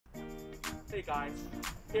Hey guys,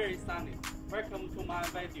 here is Sunny. Welcome to my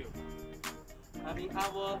video. I'm in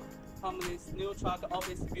our company's Sinotruk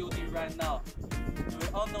office building right now. We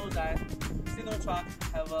all know that Sinotruk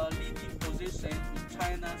have a leading position in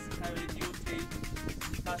China's heavy-duty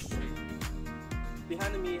industry.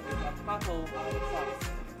 Behind me is a couple of our trucks,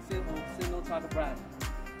 Sinotruk brand.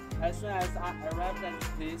 As soon as I arrived at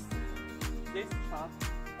this truck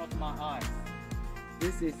caught my eyes.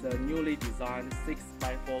 This is a newly designed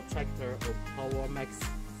 6x4 tractor of HOWO Max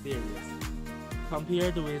series.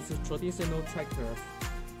 Compared with traditional tractors,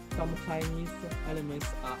 some Chinese elements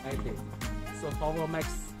are added, so HOWO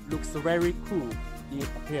Max looks very cool in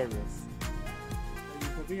appearance. The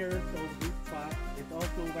interior of this truck is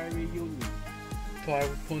also very unique.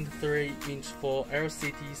 12.3-inch for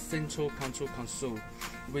LCD central control console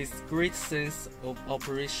with great sense of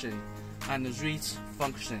operation and rich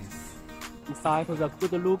functions. Besides the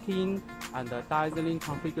good-looking and dazzling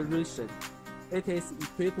configuration, it is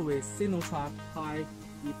equipped with Sinotruk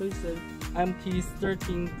high-efficient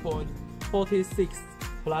MT13.46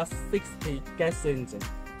 plus 60 gas engine,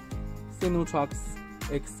 Sinotruk's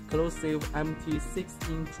exclusive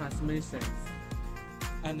MT16 transmissions,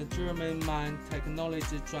 and German-made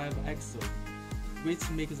technology drive axle, which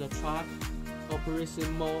makes the truck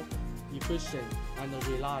operation more efficient and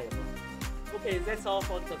reliable. Okay, that's all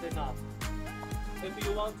for today now. If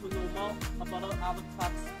you want to know more about our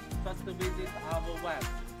trucks, just visit our web,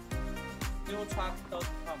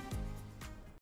 sinotruk.com.